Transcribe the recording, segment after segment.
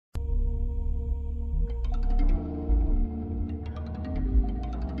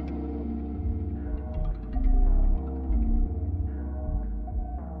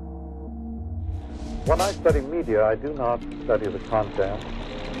When I study media, I do not study the content.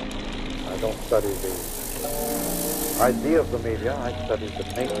 I don't study the idea of the media. I study the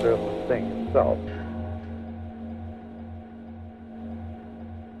nature of the thing itself.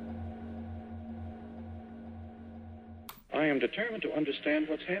 I am determined to understand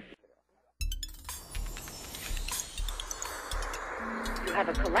what's happening. You have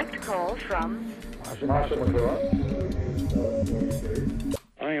a collect call from... McLuhan.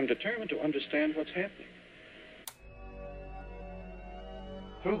 I am determined to understand what's happening.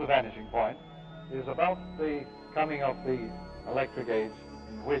 Through the vanishing point is about the coming of the electric age,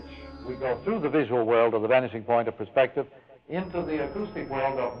 in which we go through the visual world of the vanishing point of perspective into the acoustic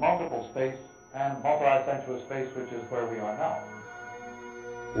world of multiple space and multi-sensuous space, which is where we are now.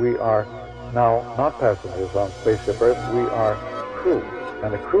 We are now not passengers on Spaceship Earth, we are crew.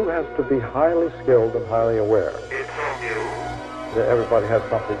 And the crew has to be highly skilled and highly aware. That everybody has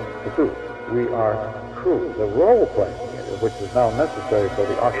something to do. We are crew. The role playing, which is now necessary for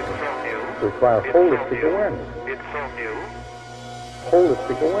the oxygen, requires holistic awareness.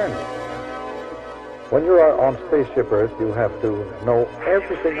 Holistic awareness. When you are on Spaceship Earth, you have to know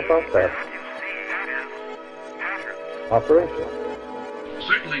everything about that operation.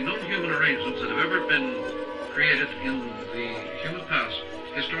 Certainly no human arrangements that have ever been created in the human past,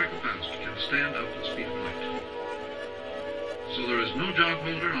 historical past, can stand up to the speed of light. So there is no job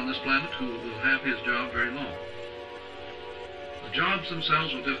holder on this planet who will have his job very long. The jobs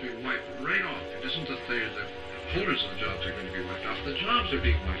themselves will just be wiped right off. It isn't that the holders of the jobs are going to be wiped off. The jobs are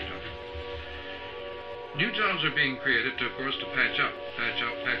being wiped off. New jobs are being created, of course, to patch up.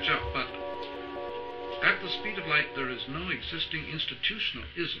 But at the speed of light, there is no existing institutional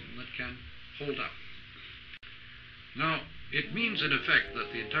ism that can hold up. Now, it means, in effect,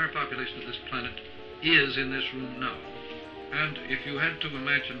 that the entire population of this planet is in this room now. And if you had to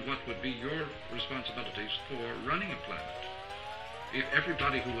imagine what would be your responsibilities for running a planet, if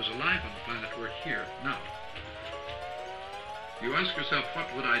everybody who was alive on the planet were here now, you ask yourself,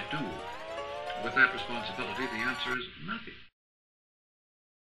 what would I do with that responsibility? The answer is nothing.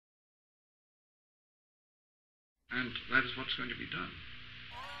 And that is what's going to be done.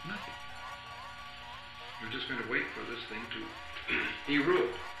 Nothing. You're just going to wait for this thing to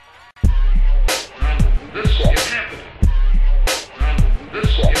erode. Now, this is happening. This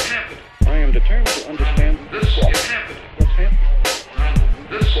is happening. I am determined to understand This is happening. what's happening.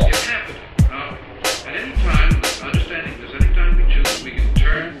 This is happening. At any time, understanding this, any time we choose, we can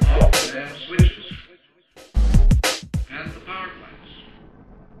turn off the damn switches and the power plants.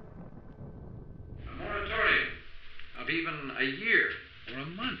 A moratorium of even a year or a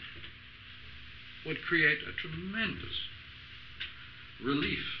month would create a tremendous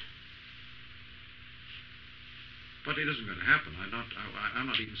relief. But it isn't going to happen. I'm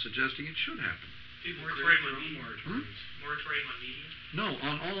not even suggesting it should happen. Moratorium on media. Moratorium on media. No,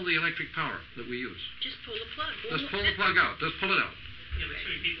 on all the electric power that we use. Just pull the plug. Just pull the plug out. Just pull it out. Yeah, but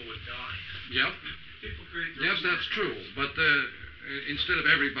too many people would die. Yep. People create their Yes, own that's true. markets. But instead of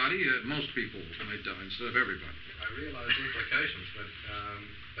everybody, most people might die instead of everybody. I realize the implications,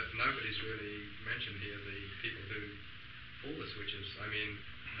 but nobody's really mentioned here the people who pull the switches. I mean,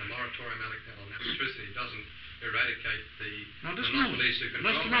 a moratorium on electricity doesn't eradicate the monopolies who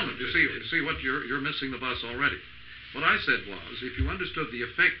control Just a moment. You see what you're missing the bus already. What I said was, if you understood the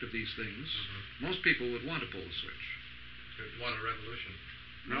effect of these things, most people would want to pull the switch. Who want a revolution.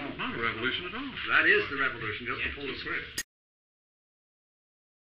 No, not a revolution at all. That is the revolution, just to pull the switch.